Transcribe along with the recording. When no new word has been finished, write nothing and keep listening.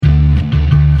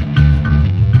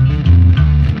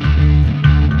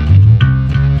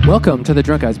Welcome to the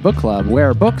Drunk Guys Book Club,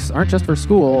 where books aren't just for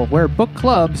school, where book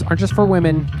clubs aren't just for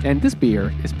women, and this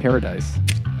beer is paradise.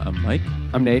 I'm Mike.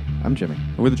 I'm Nate. I'm Jimmy.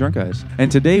 We're the Drunk Guys.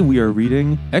 And today we are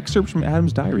reading excerpts from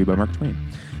Adam's Diary by Mark Twain.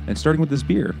 And starting with this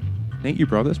beer. Nate, you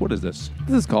brought this. What is this?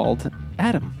 This is called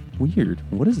Adam. Weird.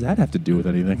 What does that have to do with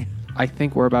anything? I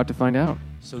think we're about to find out.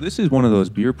 So this is one of those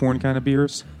beer porn kind of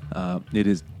beers. It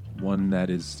is one that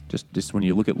is just when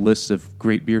you look at lists of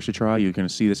great beers to try, you're going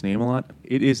to see this name a lot.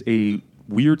 It is a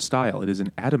weird style. It is an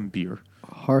Adam beer.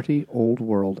 Hearty old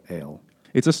world ale.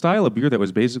 It's a style of beer that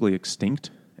was basically extinct,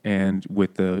 and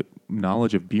with the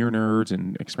knowledge of beer nerds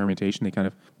and experimentation, they kind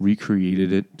of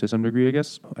recreated it to some degree, I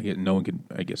guess. No one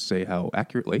can, say how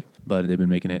accurately, but they've been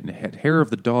making it in Hair of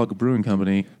the Dog Brewing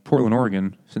Company, Portland,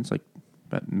 Oregon, since like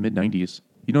about mid-90s.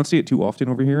 You don't see it too often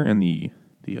over here, and the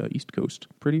East Coast.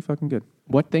 Pretty fucking good.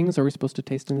 What things are we supposed to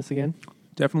taste in this again?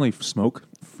 Definitely smoke,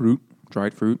 fruit,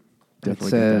 dried fruit. It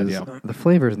says the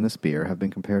flavors in this beer have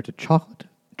been compared to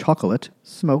chocolate,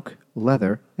 smoke,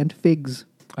 leather, and figs.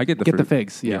 I get the Get fruit. the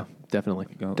figs, yeah, definitely.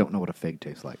 Don't know what a fig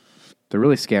tastes like. They're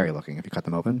really scary looking if you cut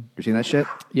them open. You seen that shit?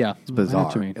 Yeah. It's bizarre. I know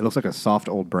what you mean. It looks like a soft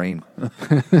old brain.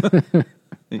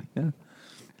 Yeah.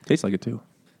 Tastes like it too.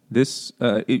 This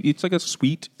it's like a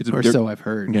sweet. Or so I've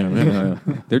heard. Yeah.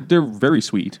 They're very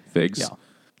sweet figs. Yeah.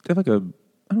 They have like a,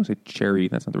 I don't want to say cherry.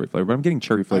 That's not the right flavor, but I'm getting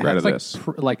cherry flavor out of like this.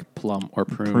 like plum or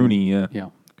prune. Pruny, yeah. Yeah.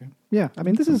 Yeah, I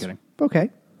mean, this is kidding. okay.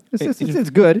 It's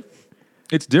good.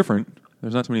 It's different.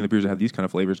 There's not too many of the beers that have these kind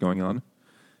of flavors going on,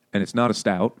 and it's not a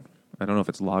stout. I don't know if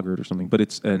it's lagered or something, but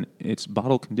it's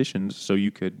bottle conditioned, so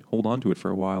you could hold on to it for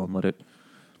a while and let it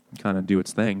kind of do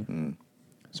its thing.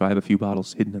 So I have a few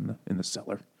bottles hidden in the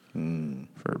cellar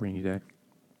for a rainy day.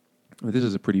 But this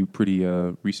is a pretty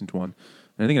recent one.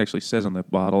 And I think it actually says on the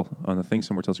bottle, on the thing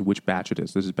somewhere, tells you which batch it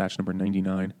is. This is batch number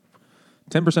 99.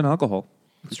 10% alcohol.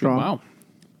 Strong. Wow.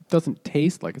 Doesn't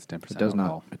taste like it's 10% It does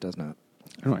alcohol. not. It does not.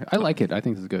 Anyway, I like it. I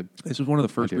think this is good. This was one of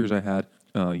the first beers I had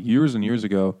years and years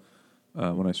ago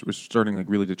when I was starting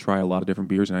really to try a lot of different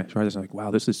beers. And I tried this and I'm like,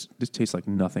 wow, this tastes like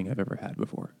nothing I've ever had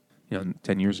before.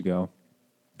 10 years ago,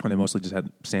 when I mostly just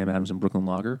had Sam Adams and Brooklyn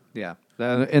Lager. Yeah.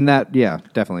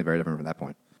 Definitely very different from that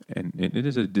point. And it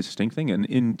is a distinct thing.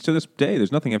 And to this day,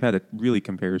 there's nothing I've had that really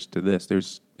compares to this.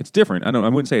 It's different. I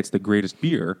wouldn't say it's the greatest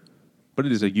beer, but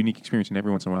it is a unique experience. And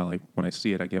every once in a while, when I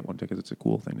see it, I get one because it's a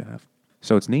cool thing to have.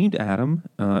 So it's named Adam,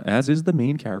 as is the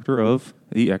main character of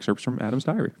the excerpts from Adam's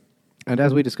Diary. And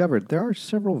as we discovered, there are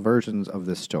several versions of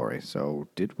this story. So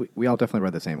we all definitely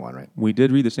read the same one, right? We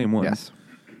did read the same one. Yes.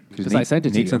 Because I sent it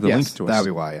to you. Nate sent the link to us. That would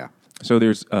be why, yeah. So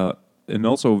there's an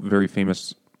also very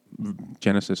famous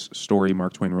Genesis story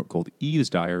Mark Twain wrote called Eve's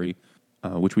Diary,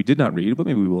 which we did not read, but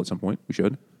maybe we will at some point. We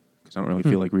should, because I don't really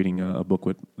feel like reading a book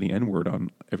with the N-word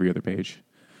on every other page.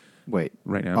 Wait.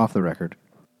 Right now. Off the record.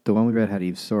 The one we read had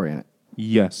Eve's story in it.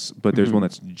 Yes, but there's one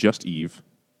that's just Eve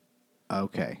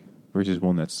Okay. versus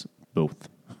one that's both.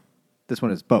 This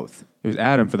one is both. It was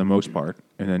Adam for the most part,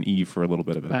 and then Eve for a little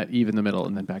bit of it. Eve in the middle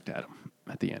and then back to Adam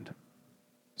at the end.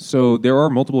 So there are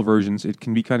multiple versions. It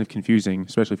can be kind of confusing,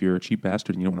 especially if you're a cheap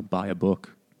bastard and you don't want to buy a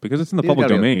book, because it's in the public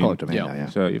domain. Public domain now, yeah.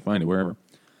 So you find it wherever.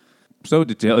 So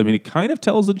it kind of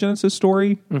tells the Genesis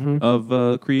story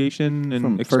of creation and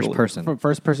From first person. From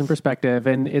first person perspective,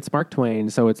 and it's Mark Twain,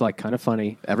 so it's like kind of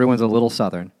funny. Everyone's a little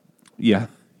southern. Yeah,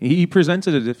 he presents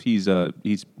it as if he's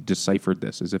deciphered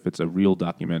this, as if it's a real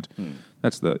document.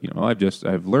 That's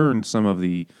I've learned some of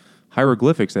the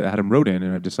hieroglyphics that Adam wrote in,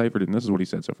 and I've deciphered it, and this is what he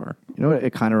said so far. You know what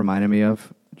it kind of reminded me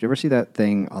of? Did you ever see that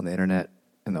thing on the internet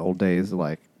in the old days,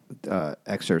 like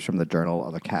excerpts from the journal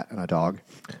of a cat and a dog?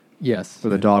 Yes. Where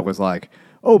the dog was like,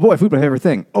 "Oh boy, food my favorite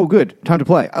thing. Oh good, time to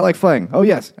play. I like playing. Oh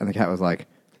yes." And the cat was like,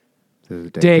 "This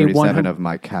is day 37 100 of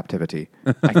my captivity.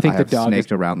 I think I the dog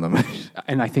snaked around them."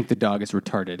 And I think the dog is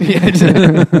retarded.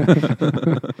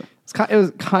 It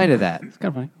was kind of that. It's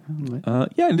kind of funny.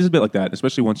 Yeah, it is a bit like that,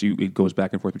 especially once it goes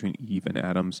back and forth between Eve and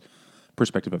Adam's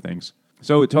perspective of things.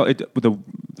 So if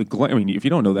you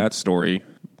don't know that story,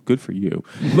 good for you.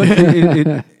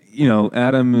 But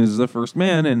Adam is the first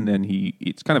man, and then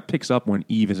it kind of picks up when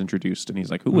Eve is introduced, and he's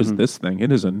like, "Who is this thing?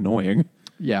 It is annoying.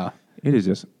 Yeah. It is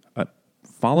just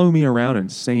follow me around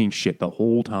and saying shit the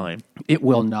whole time." It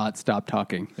will not stop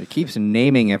talking. It keeps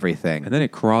naming everything. And then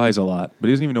it cries a lot, but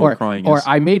he doesn't even know what crying is. Or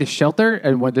I made a shelter,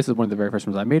 and this is one of the very first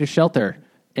ones. I made a shelter,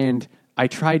 and I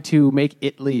tried to make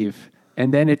it leave,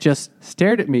 and then it just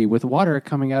stared at me with water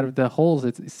coming out of the holes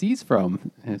it sees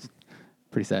from. And it's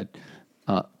pretty sad.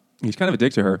 He's kind of a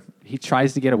dick to her. He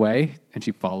tries to get away, and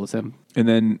she follows him. And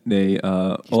then they...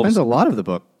 He spends a lot of the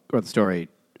book, or the story,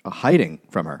 hiding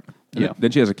from her. Yeah. Then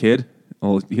she has a kid.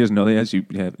 Well, he doesn't know that she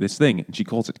have this thing, and she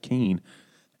calls it Cain.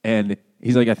 And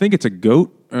he's like, I think it's a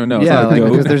goat. No, it's Yeah, not a like, goat.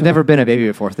 because there's never been a baby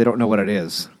before, so they don't know what it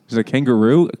is. Is it a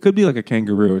kangaroo? It could be like a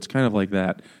kangaroo. It's kind of like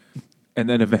that. And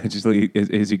then eventually,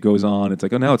 as he goes on, it's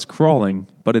like, oh, now it's crawling,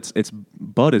 but its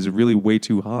butt is really way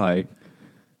too high.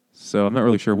 So I'm not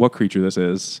really sure what creature this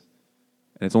is.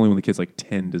 And it's only when the kid's like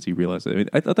 10 does he realize it. I mean,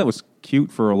 I thought that was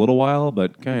cute for a little while,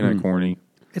 but kind of corny.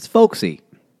 It's folksy.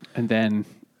 And then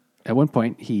at one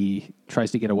point he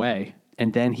tries to get away,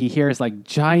 and then he hears like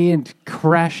giant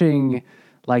crashing,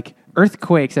 like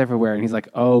earthquakes everywhere, and he's like,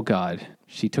 "Oh God,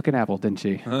 she took an apple, didn't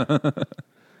she?"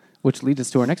 Which leads us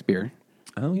to our next beer.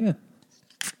 Oh, yeah.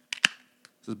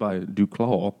 This is by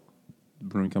Duclaw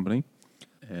Brewing Company.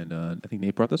 And I think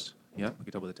Nate brought this. Yeah, we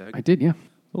can tell by the tag. I did, yeah.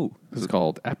 Oh, This is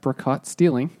called Apricot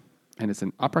Stealing, and it's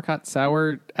an apricot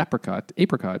sour apricot,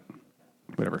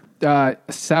 whatever.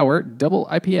 Sour double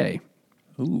IPA.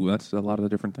 ooh, that's a lot of the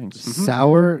different things.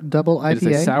 Sour double IPA? It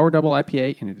is a sour double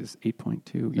IPA, and it is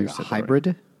 8.2. Like a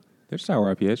hybrid? There's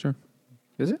sour IPAs, sure.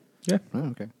 Is it? Yeah. Oh,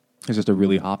 okay. It's just a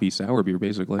really hoppy sour beer,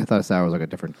 basically. I thought sour was like a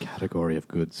different category of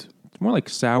goods. It's more like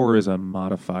sour is a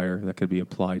modifier that could be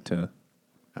applied to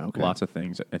Okay. lots of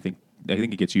things. I think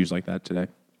it gets used like that today.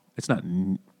 It's not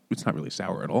really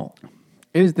sour at all.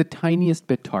 It is the tiniest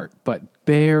bit tart, but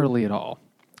barely at all.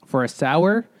 For a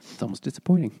sour, it's almost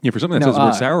disappointing. Yeah, for something that says the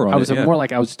word sour on I was it. Yeah. more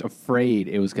like I was afraid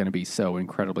it was going to be so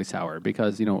incredibly sour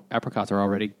because, you know, apricots are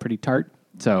already pretty tart.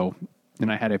 So,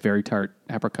 and I had a very tart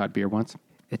apricot beer once.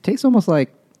 It tastes almost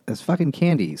like as fucking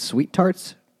candy. Sweet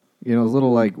tarts, you know, those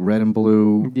little like red and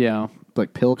blue, Yeah,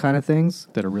 like pill kind of things.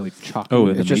 that are really chalky. Oh,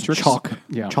 It's the just Matrix? chalk,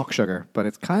 Yeah. chalk sugar, but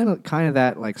it's kind of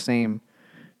that like same,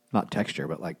 not texture,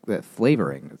 but like that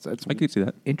flavoring. It's I could see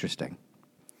that. interesting.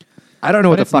 I don't know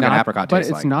what the fucking apricot but tastes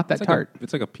it's like. not that It's tart.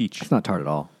 it's like a peach. It's not tart at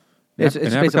all. An It's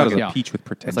apricot basically is like a peach with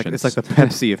pretensions. it's like the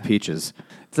Pepsi of peaches.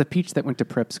 It's a peach that went to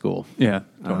prep school. Yeah,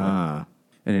 totally. Ah.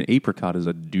 And an apricot is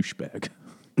a douchebag.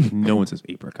 No one says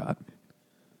apricot.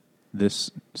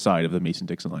 This side of the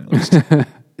Mason-Dixon line, at least.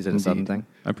 Is it a southern thing?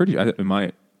 I'm pretty. In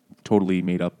my totally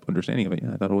made up understanding of it,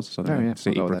 yeah, I thought it was a southern Oh, thing. yeah,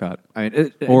 Say we'll go with apricot. that. I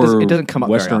mean, Or it doesn't come up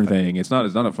very Western often. thing. It's not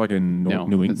a fucking No,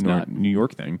 New it's not. New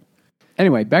York thing.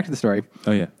 Anyway, back to the story.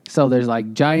 Oh yeah. So there's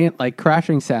like giant like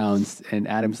crashing sounds, and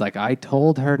Adam's like, I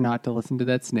told her not to listen to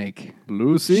that snake.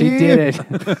 Lucy, She did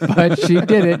it, but she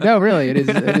did it. No, really, it is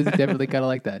definitely kind of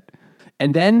like that.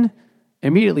 And then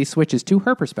immediately switches to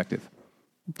her perspective,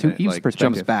 to And it, Eve's like,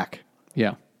 perspective. jumps back.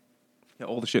 Yeah. Yeah,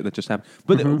 all the shit that just happened.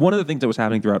 But one of the things that was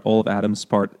happening throughout all of Adam's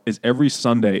part is every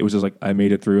Sunday it was just like, I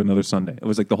made it through another Sunday. It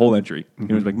was like the whole entry.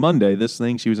 It was like Monday, this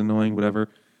thing, she was annoying, whatever.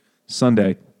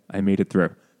 Sunday, I made it through.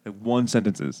 Like one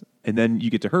sentences. And then you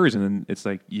get to hers, and then it's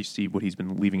like you see what he's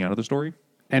been leaving out of the story.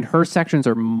 And her sections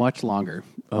are much longer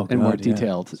Oh, and more God, yeah.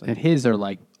 detailed. And his are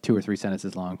like 2 or 3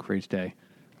 sentences long for each day.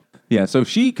 Yeah, so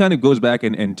she kind of goes back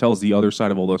and tells the other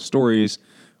side of all those stories.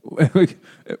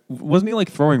 Wasn't he like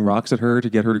throwing rocks at her to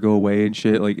get her to go away and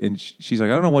shit? Like, and she's like,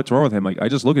 I don't know what's wrong with him. Like, I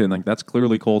just look at it and like, that's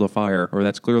clearly called a fire, or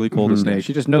that's clearly called a snake.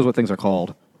 She just knows what things are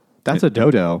called. That's a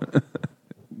dodo.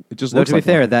 It just Though looks to be like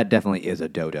fair, one. that definitely is a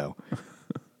dodo.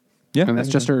 Yeah, And that's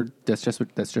just her. That's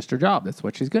just her job. That's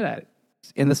what she's good at.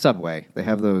 In the subway, they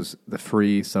have the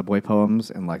free subway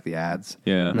poems and like the ads.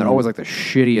 Yeah. And they're always like the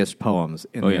shittiest poems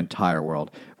in Oh, the yeah. entire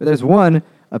world. But there's one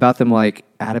about them like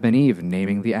Adam and Eve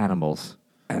naming the animals.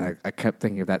 And I kept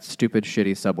thinking of that stupid,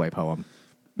 shitty subway poem.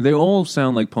 They all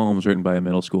sound like poems written by a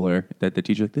middle schooler that the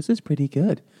teacher's like, this is pretty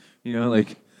good. You know,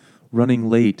 like, running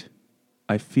late.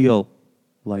 I feel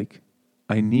like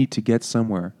I need to get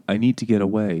somewhere. I need to get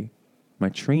away. My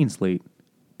train's late,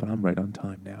 but I'm right on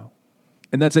time now.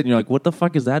 And that's it. And you're like, what the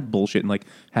fuck is that bullshit? And like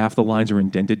half the lines are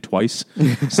indented twice.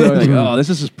 So you're like, oh, this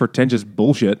is just pretentious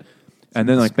bullshit. And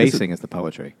then like Spacing is the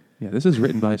poetry. this is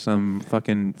written by some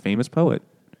fucking famous poet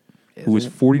Is who was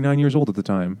it? 49 49 years old at the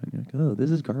time. And you're like, oh,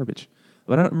 this is garbage.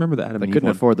 But I don't remember the Adam They and Eve couldn't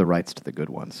one. afford the rights to the good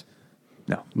ones.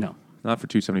 No, No. not for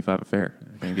 $275 a fare.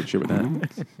 I can't get shit with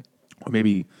that. Or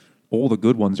maybe all the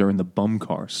good ones are in the bum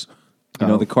cars. You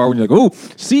know, Oh. the car when you're like, oh,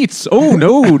 seats. Oh,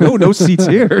 no seats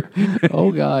here.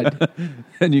 Oh God.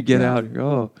 And you get out. You're,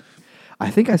 oh,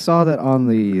 I think I saw that on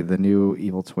the new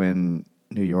Evil Twin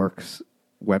New York's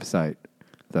website.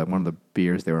 One of the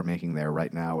beers they were making there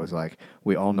right now was like,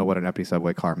 we all know what an empty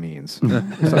subway car means.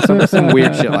 some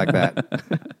weird shit like that.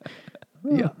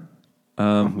 Yeah.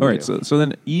 all right. So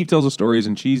then Eve tells the stories,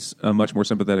 and she's a much more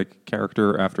sympathetic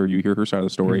character after you hear her side of the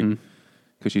story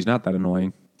because she's not that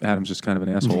annoying. Adam's just kind of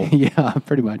an asshole. Yeah.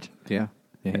 Pretty much. Yeah,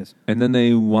 it is. And then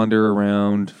they wander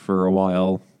around for a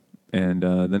while, and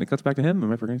then it cuts back to him.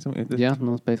 Am I forgetting something? Yeah.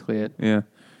 That's basically it. Yeah.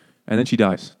 And then she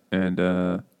dies. And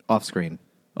Off screen.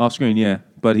 off screen, yeah.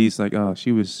 But he's like, oh,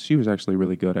 she was actually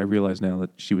really good. I realize now that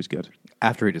she was good.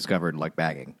 After he discovered, like,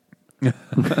 bagging.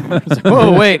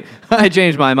 Oh, wait. I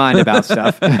changed my mind about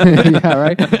stuff. Yeah,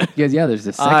 right? Because, yeah, there's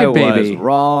a second I baby. was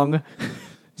wrong.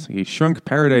 So he shrunk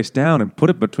Paradise down and put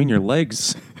it between your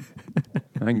legs.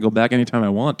 I can go back anytime I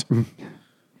want.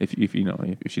 If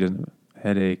she doesn't have a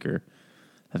headache or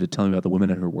have to tell me about the women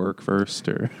at her work first,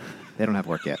 or They don't have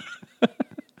work yet.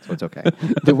 So it's okay.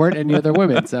 There weren't any other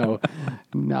women, so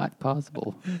not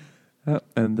possible.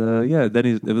 and then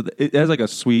it has like a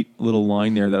sweet little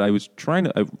line there that I was trying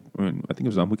to. I think it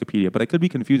was on Wikipedia, but I could be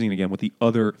confusing it again with the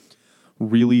other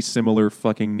really similar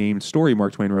fucking named story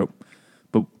Mark Twain wrote.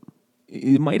 But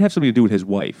it might have something to do with his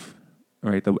wife,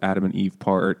 right? The Adam and Eve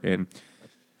part, and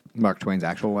Mark Twain's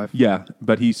actual wife? yeah.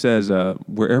 But he says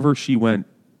wherever she went,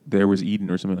 there was Eden,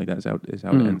 or something like that. Is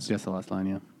how it ends. Just the last line,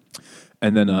 yeah.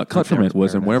 And then cut from it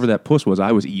was, and Paradise. wherever that puss was,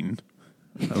 I was eaten,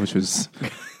 which was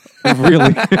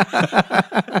really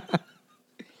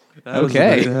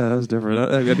Okay. That was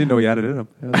different. I didn't know he had it in him.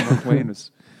 Mark Twain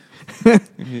was.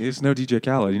 It's no DJ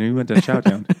Khaled. He went to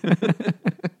Chowtown.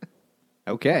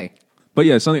 Okay. But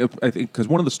yeah, something I think because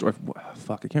one of the stories.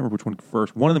 Fuck, I can't remember which one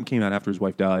first. One of them came out after his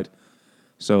wife died,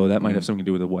 so that might have something to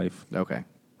do with the wife. Okay.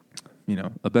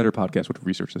 A better podcast would have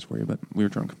researched this for you, but we were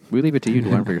drunk. We leave it to you to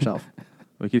learn for yourself.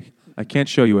 I can't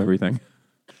show you everything.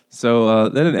 So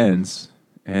then it ends.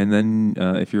 And then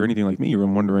if you're anything like me, you're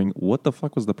wondering, what the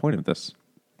fuck was the point of this?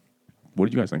 What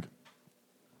did you guys think?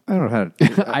 I don't know how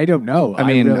to... I don't know. I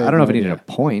mean, really I don't know if it have no needed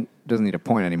a point. It doesn't need a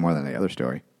point any more than the other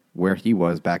story. Where he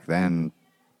was back then,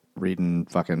 reading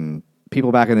fucking...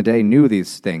 People back in the day knew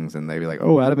these things, and they'd be like,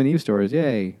 oh, Adam and Eve stories,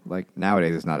 yay. Like,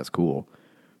 nowadays it's not as cool.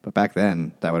 But back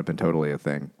then, that would have been totally a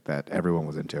thing that everyone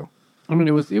was into. I mean,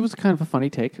 it was kind of a funny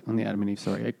take on the Adam and Eve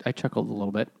story. I chuckled a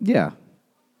little bit. Yeah.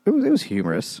 It was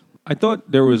humorous. I thought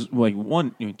there was like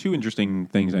two interesting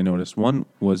things I noticed. One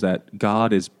was that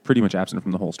God is pretty much absent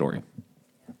from the whole story.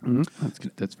 Mm-hmm.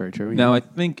 That's very true. Yeah. Now, I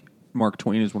think Mark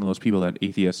Twain is one of those people that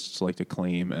atheists like to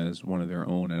claim as one of their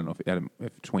own. I don't know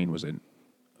if Twain was an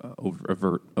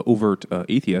overt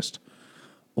atheist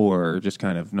or just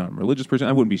kind of non-religious person.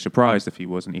 I wouldn't be surprised if he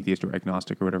was an atheist or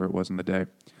agnostic or whatever it was in the day.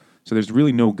 So there's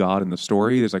really no God in the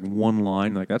story. There's like one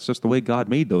line, like that's just the way God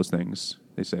made those things,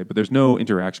 they say. But there's no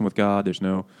interaction with God. There's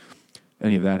no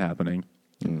any of that happening.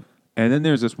 Mm. And then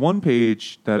there's this one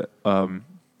page that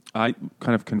I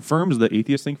kind of confirms the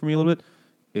atheist thing for me a little bit,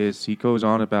 is he goes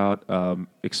on about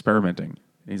experimenting.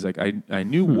 And he's like, I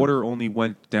knew water only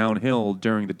went downhill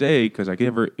during the day because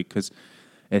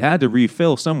it had to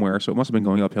refill somewhere, so it must have been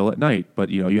going uphill at night. But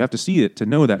you have to see it to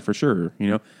know that for sure.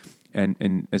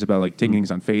 And it's about like taking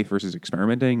things on faith versus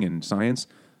experimenting and science.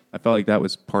 I felt like that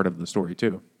was part of the story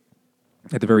too,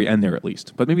 at the very end there at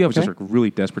least. But maybe I was just like really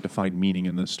desperate to find meaning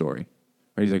in this story.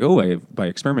 Right? He's like, by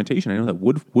experimentation, I know that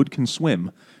wood can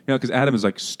swim. Because Adam is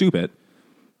like stupid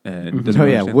and doesn't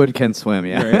understand. Wood can swim.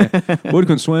 Yeah, right? Wood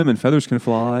can swim and feathers can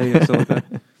fly and stuff like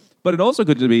that. But it also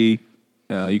could be.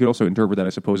 You could also interpret that, I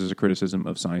suppose, as a criticism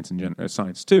of science and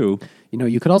science too.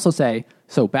 You could also say,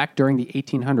 so back during the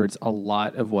 1800s, a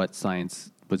lot of what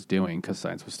science was doing, because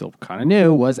science was still kind of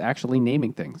new, was actually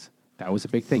naming things. That was a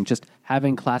big thing. Just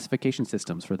having classification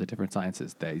systems for the different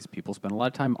sciences. These people spent a lot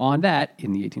of time on that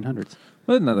in the 1800s.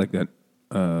 Well, not like that.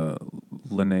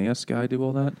 Linnaeus guy do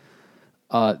all that?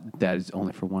 That is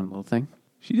only for one little thing.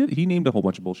 He named a whole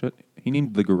bunch of bullshit. He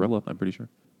named the gorilla, I'm pretty sure,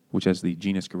 which has the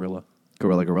genus gorilla.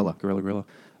 Gorilla.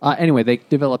 Anyway, they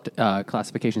developed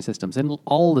classification systems in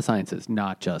all the sciences,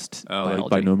 not just biology. Like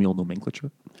binomial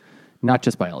nomenclature? Not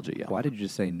just biology, yeah. Why did you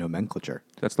just say nomenclature?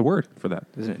 That's the word for that.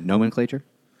 Isn't it nomenclature?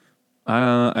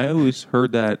 I always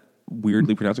heard that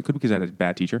weirdly pronounced. It could be because I had a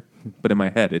bad teacher, but in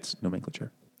my head, it's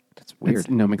nomenclature. That's weird. It's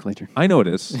nomenclature. I know it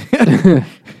is.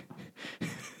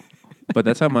 But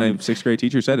that's how my 6th grade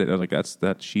teacher said it. I was like,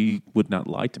 that she would not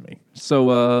lie to me.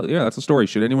 So, that's the story.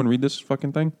 Should anyone read this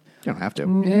fucking thing? You don't have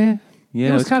to. Yeah,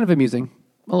 it was kind of amusing.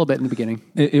 A little bit in the beginning.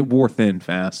 It wore thin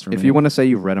fast for me. If you want to say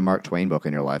you've read a Mark Twain book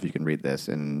in your life, you can read this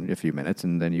in a few minutes,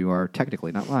 and then you are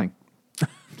technically not lying.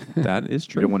 That is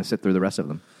You true. don't want to sit through the rest of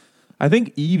them. I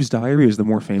think Eve's Diary is the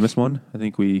more famous one. I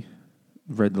think we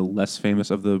read the less famous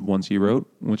of the ones he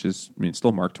wrote, which is,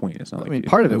 still Mark Twain. It's not like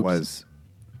part of it was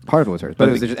hers, but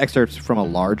it was just excerpts from a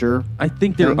larger. I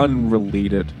think they're thing?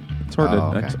 unrelated. It's hard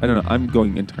to. Okay. I don't know. I'm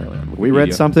going entirely on Wikipedia. We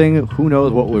read something. Who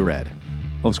knows what we read?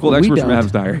 Oh, School We Experts from don't.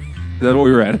 Adam's Diary. Is that what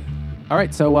we read? All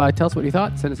right, so tell us what you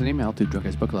thought. Send us an email to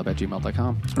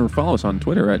drunkguysbookclub@gmail.com. Or follow us on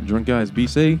Twitter at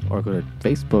DrunkGuysBC. Or go to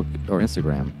Facebook or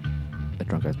Instagram at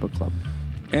Drunk Guys Book Club.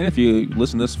 And if you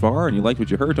listen this far and you like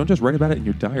what you heard, don't just write about it in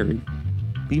your diary.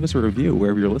 leave us a review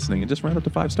wherever you're listening and just round up to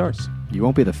 5 stars. You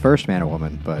won't be the first man or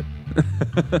woman, but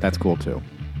that's cool too.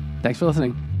 Thanks for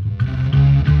listening.